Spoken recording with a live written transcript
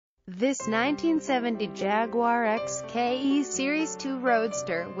This 1970 Jaguar XKE Series 2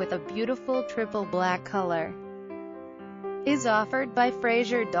 Roadster with a beautiful triple black color is offered by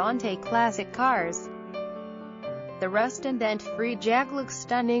Fraser Dante Classic Cars. The rust and dent-free Jag looks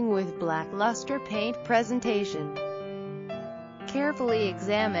stunning with black luster paint presentation. Carefully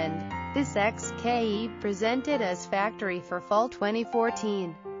examined, this XKE presented as factory for fall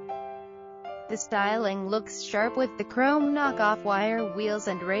 2014. The styling looks sharp with the chrome knockoff wire wheels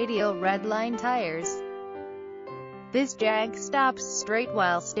and radial redline tires. This Jag stops straight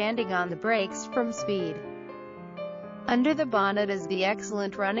while standing on the brakes from speed. Under the bonnet is the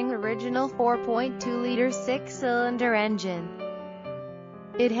excellent running original 4.2-liter six-cylinder engine.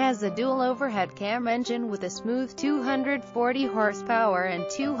 It has a dual overhead cam engine with a smooth 240 horsepower and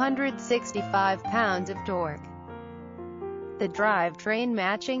 265 pounds of torque. The drivetrain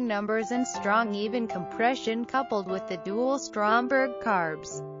matching numbers and strong even compression coupled with the dual Stromberg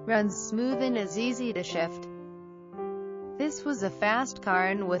carbs runs smooth and is easy to shift. This was a fast car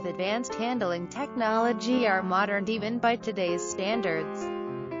and with advanced handling technology are modern even by today's standards.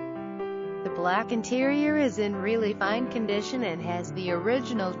 The black interior is in really fine condition and has the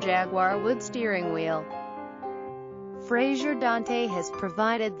original Jaguar wood steering wheel. Fraser Dante has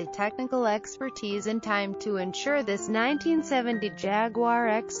provided the technical expertise and time to ensure this 1970 Jaguar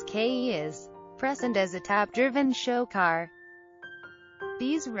XKE is present as a top-driven show car.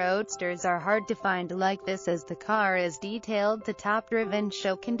 These roadsters are hard to find like this as the car is detailed to top-driven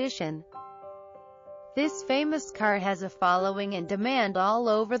show condition. This famous car has a following and demand all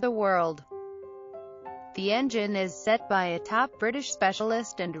over the world. The engine is set by a top British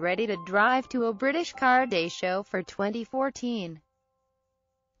specialist and ready to drive to a British Car Day show for 2014.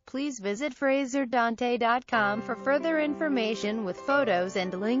 Please visit FraserDante.com for further information with photos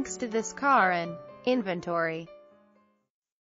and links to this car and inventory.